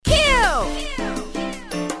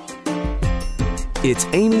It's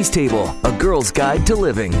Amy's Table, a girl's guide to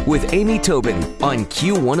living with Amy Tobin on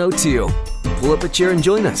Q102. Pull up a chair and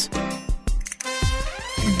join us.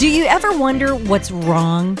 Do you ever wonder what's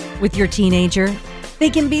wrong with your teenager?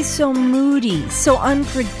 They can be so moody, so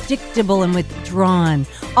unpredictable and withdrawn.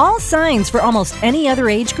 All signs for almost any other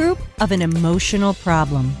age group of an emotional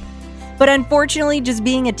problem. But unfortunately, just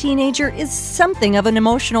being a teenager is something of an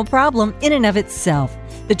emotional problem in and of itself.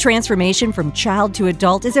 The transformation from child to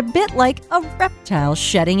adult is a bit like a reptile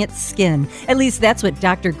shedding its skin. At least that's what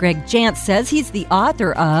Dr. Greg Jantz says. He's the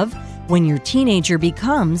author of When Your Teenager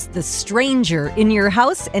Becomes the Stranger in Your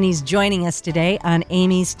House, and he's joining us today on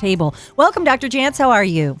Amy's Table. Welcome, Dr. Jantz. How are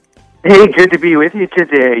you? Hey, good to be with you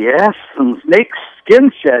today. Yes, some snake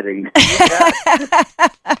skin shedding.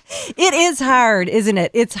 It is hard, isn't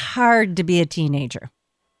it? It's hard to be a teenager.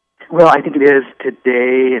 Well, I think it is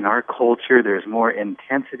today in our culture. There's more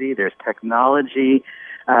intensity. There's technology.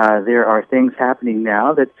 There are things happening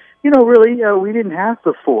now that, really we didn't have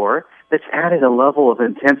before. That's added a level of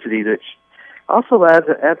intensity that also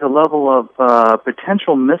adds a level of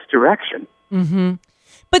potential misdirection. Mm-hmm.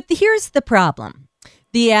 But here's the problem.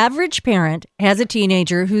 The average parent has a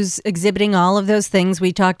teenager who's exhibiting all of those things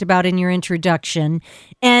we talked about in your introduction.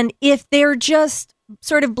 And if they're just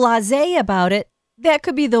sort of blasé about it, that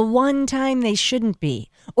could be the one time they shouldn't be.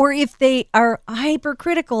 Or if they are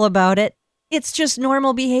hypercritical about it, it's just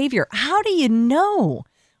normal behavior. How do you know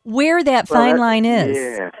where that fine line is?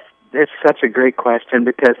 Yeah, it's such a great question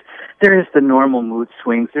because there is the normal mood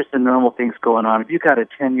swings. There's the normal things going on. If you've got a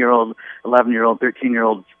 10-year-old, 11-year-old,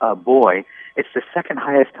 13-year-old boy, it's the second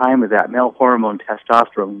highest time of that male hormone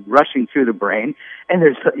testosterone rushing through the brain, and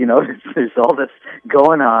there's all this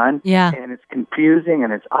going on, and it's confusing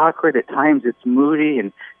and it's awkward. At times it's moody,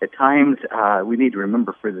 and at times we need to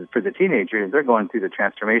remember for the teenager, they're going through the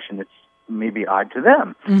transformation. It's maybe odd to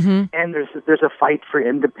them, and there's a fight for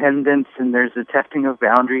independence, and there's a testing of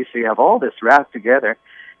boundaries. So you have all this wrapped together,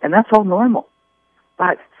 and that's all normal.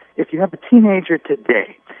 But if you have a teenager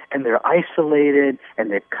today and they're isolated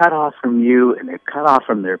and they're cut off from you and they're cut off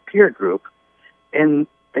from their peer group and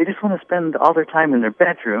they just want to spend all their time in their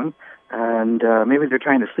bedroom and maybe they're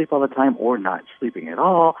trying to sleep all the time or not sleeping at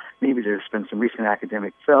all, maybe there's been some recent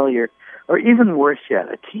academic failure, or even worse yet,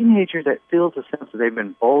 a teenager that feels a sense that they've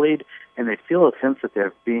been bullied and they feel a sense that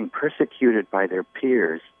they're being persecuted by their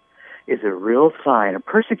peers is a real sign. A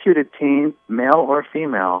persecuted teen, male or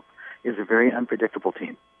female, is a very unpredictable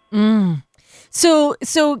teen. So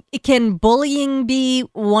can bullying be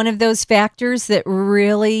one of those factors that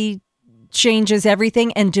really changes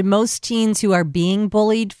everything? And do most teens who are being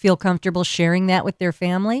bullied feel comfortable sharing that with their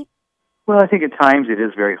family? Well, I think at times it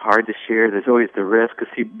is very hard to share. There's always the risk.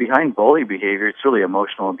 Because, see, behind bully behavior, it's really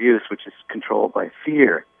emotional abuse, which is controlled by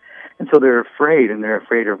fear. And so they're afraid, and they're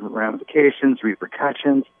afraid of ramifications,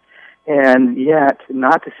 repercussions. And yet,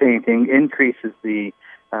 not to say anything increases the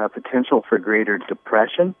potential for greater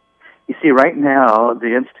depression. You see, right now,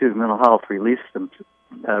 the Institute of Mental Health released some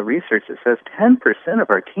research that says 10% of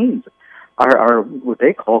our teens are what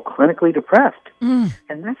they call clinically depressed. And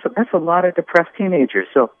that's a lot of depressed teenagers.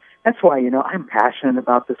 So that's why, I'm passionate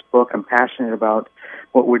about this book. I'm passionate about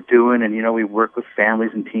what we're doing. And, we work with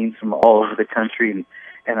families and teens from all over the country.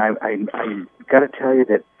 And I got to tell you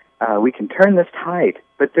that we can turn this tide,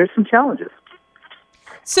 but there's some challenges.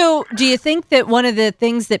 So do you think that one of the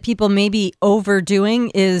things that people may be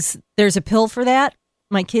overdoing is there's a pill for that?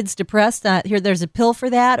 My kid's depressed. There's a pill for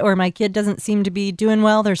that. Or my kid doesn't seem to be doing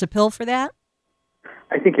well. There's a pill for that?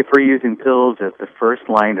 I think if we're using pills as the first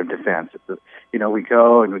line of defense, we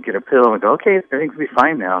go and we get a pill and we go, okay, everything's going to be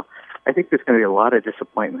fine now. I think there's going to be a lot of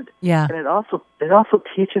disappointment. Yeah. And it also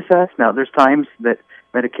teaches us, now there's times that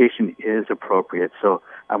medication is appropriate, so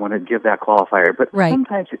I want to give that qualifier. But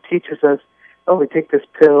sometimes it teaches us, we take this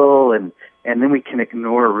pill, and then we can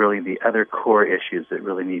ignore really the other core issues that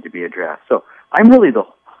really need to be addressed. So I'm really the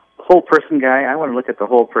whole person guy. I want to look at the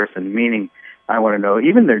whole person, meaning I want to know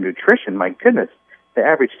even their nutrition. My goodness, the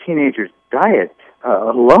average teenager's diet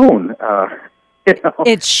alone,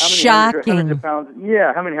 it's shocking.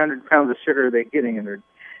 How many hundred pounds of sugar are they getting,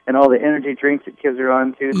 and all the energy drinks that kids are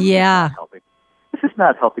on too? This is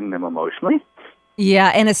not helping them emotionally. Yeah,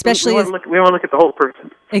 and especially we want to look at the whole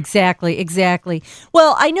person. Exactly.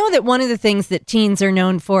 Well, I know that one of the things that teens are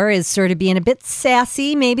known for is sort of being a bit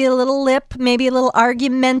sassy, maybe a little lip, maybe a little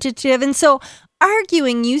argumentative. And so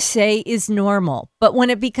arguing, you say, is normal. But when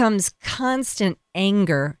it becomes constant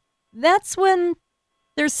anger, that's when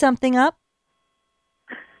there's something up?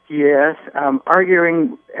 Yes,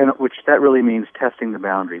 arguing, which that really means testing the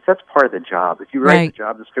boundaries. That's part of the job. If you write the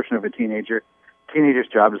job description of a teenager, teenager's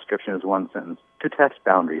job description is one sentence: to test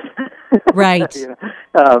boundaries. Right.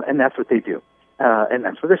 And that's what they do. And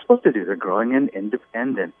that's what they're supposed to do. They're growing in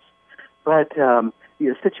independence. But a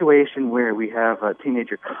situation where we have a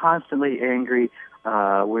teenager constantly angry,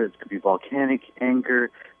 where it could be volcanic anger,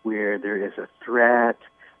 where there is a threat,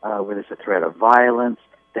 where there's a threat of violence,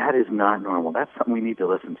 that is not normal. That's something we need to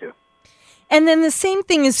listen to. And then the same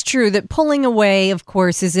thing is true that pulling away, of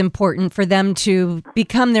course, is important for them to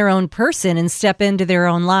become their own person and step into their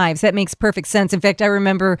own lives. That makes perfect sense. In fact, I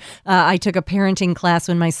remember I took a parenting class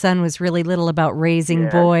when my son was really little about raising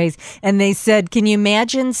boys. And they said, can you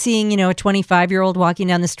imagine seeing, a 25-year-old walking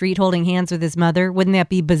down the street holding hands with his mother? Wouldn't that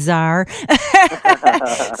be bizarre?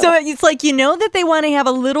 So it's like, that they want to have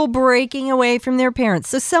a little breaking away from their parents.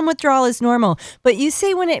 So some withdrawal is normal. But you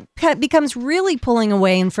say when it becomes really pulling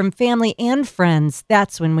away and from family and friends,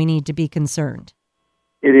 that's when we need to be concerned.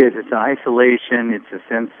 It is. It's an isolation. It's a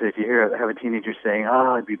sense if you have a teenager saying,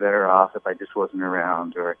 I'd be better off if I just wasn't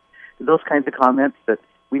around, or those kinds of comments that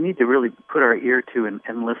we need to really put our ear to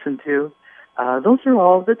and listen to. Those are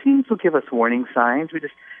all, the teens will give us warning signs.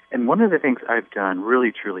 And one of the things I've done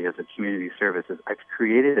really, truly as a community service is I've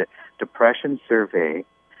created a depression survey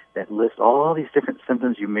that lists all these different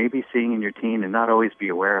symptoms you may be seeing in your teen and not always be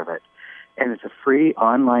aware of it. And it's a free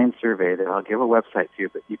online survey that I'll give a website to you,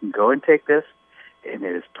 but you can go and take this, and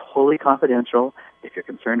it is totally confidential. If you're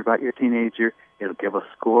concerned about your teenager, it'll give a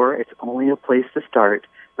score. It's only a place to start,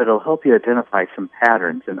 but it'll help you identify some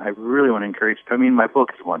patterns, and I really want to encourage you. I mean, my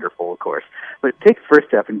book is wonderful, of course, but take the first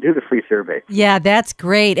step and do the free survey. Yeah, that's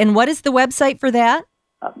great. And what is the website for that?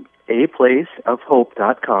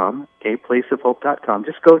 aplaceofhope.com, aplaceofhope.com.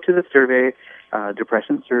 Just go to the survey,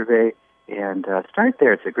 depression survey, and start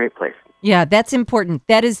there. It's a great place. Yeah, that's important.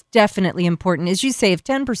 That is definitely important. As you say, if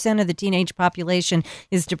 10% of the teenage population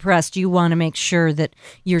is depressed, you want to make sure that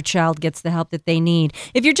your child gets the help that they need.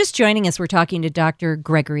 If you're just joining us, we're talking to Dr.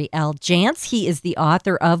 Gregory L. Jantz. He is the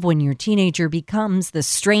author of When Your Teenager Becomes the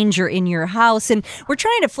Stranger in Your House. And we're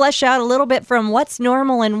trying to flesh out a little bit from what's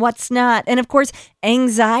normal and what's not. And of course,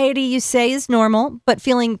 anxiety, you say, is normal, but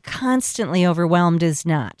feeling constantly overwhelmed is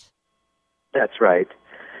not. That's right.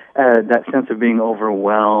 That sense of being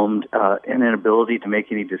overwhelmed, an inability to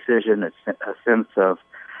make any decision, a sense of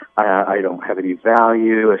I don't have any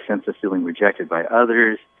value, a sense of feeling rejected by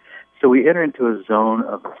others. So we enter into a zone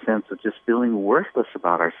of a sense of just feeling worthless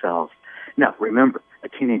about ourselves. Now, remember, a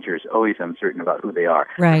teenager is always uncertain about who they are.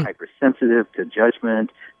 Right. They're hypersensitive to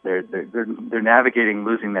judgment. They're navigating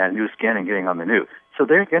losing that new skin and getting on the new. So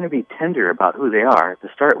they're going to be tender about who they are to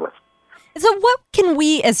start with. So what can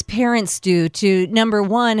we as parents do to, number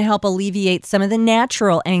one, help alleviate some of the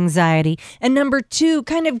natural anxiety, and number two,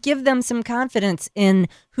 kind of give them some confidence in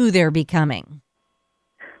who they're becoming?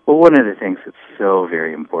 Well, one of the things that's so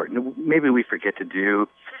very important, maybe we forget to do,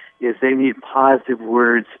 is they need positive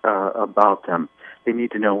words about them. They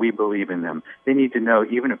need to know we believe in them. They need to know,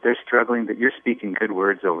 even if they're struggling, that you're speaking good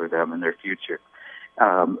words over them and their future.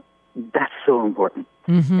 That's so important.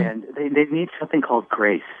 Mm-hmm. And they need something called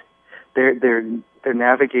grace. They're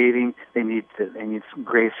navigating. They need some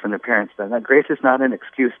grace from their parents. Now, grace is not an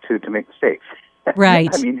excuse to make mistakes. Right.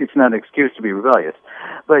 I mean, it's not an excuse to be rebellious,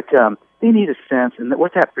 but they need a sense, and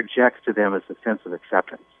what that projects to them is a sense of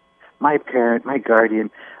acceptance. My parent, my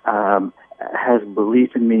guardian, has belief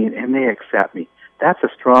in me, and they accept me. That's a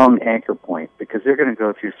strong anchor point because they're going to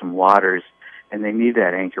go through some waters, and they need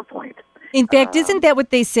that anchor point. In fact, isn't that what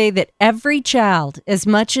they say, that every child, as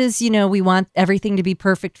much as, we want everything to be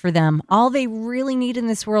perfect for them, all they really need in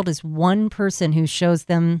this world is one person who shows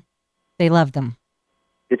them they love them.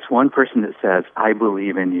 It's one person that says, I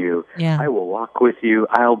believe in you. Yeah. I will walk with you.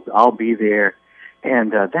 I'll be there.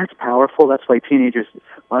 And that's powerful. That's why teenagers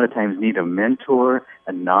a lot of times need a mentor,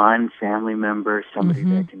 a non-family member, somebody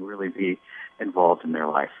that can really be involved in their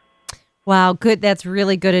life. Wow, good. That's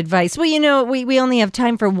really good advice. Well, we only have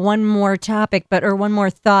time for one more topic, or one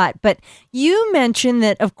more thought. But you mentioned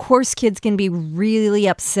that, of course, kids can be really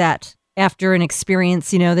upset after an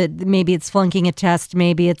experience, that maybe it's flunking a test,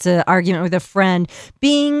 maybe it's an argument with a friend.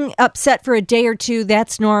 Being upset for a day or two,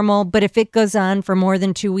 that's normal. But if it goes on for more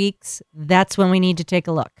than 2 weeks, that's when we need to take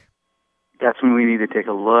a look. That's when we need to take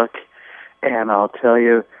a look. And I'll tell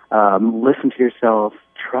you, listen to yourself,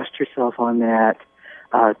 trust yourself on that.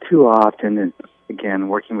 Too often, and again,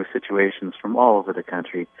 working with situations from all over the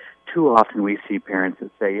country, too often we see parents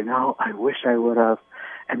that say, I wish I would have,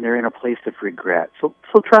 and they're in a place of regret. So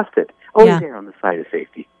trust it. Always err on the side of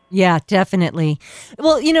safety. Yeah, definitely.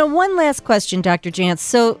 Well, one last question, Dr. Jantz.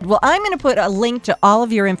 So, I'm going to put a link to all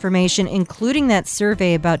of your information, including that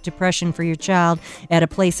survey about depression for your child at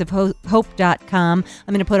aplaceofhope.com.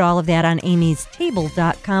 I'm going to put all of that on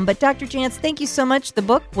amystable.com. But Dr. Jantz, thank you so much. The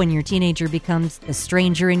book, When Your Teenager Becomes a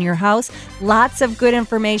Stranger in Your House. Lots of good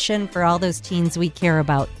information for all those teens we care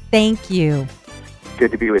about. Thank you.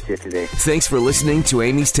 Good to be with you today. Thanks for listening to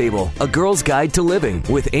Amy's Table, A Girl's Guide to Living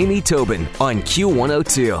with Amy Tobin on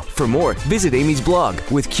Q102. For more, visit Amy's blog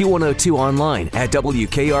with Q102 online at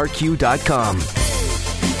WKRQ.com.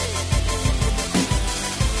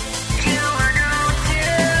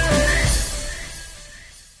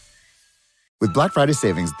 With Black Friday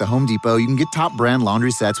savings at the Home Depot, you can get top brand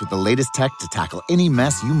laundry sets with the latest tech to tackle any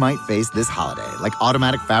mess you might face this holiday, like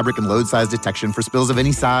automatic fabric and load size detection for spills of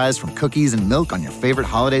any size, from cookies and milk on your favorite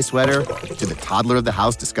holiday sweater to the toddler of the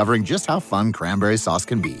house discovering just how fun cranberry sauce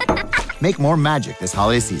can be. Make more magic this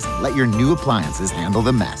holiday season. Let your new appliances handle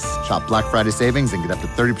the mess. Shop Black Friday savings and get up to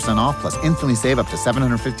 30% off, plus instantly save up to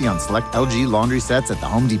 $750 on select LG laundry sets at the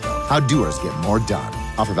Home Depot. How doers get more done.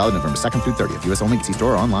 Offer valid November 2nd through 30th. U.S. only. See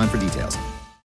store or online for details.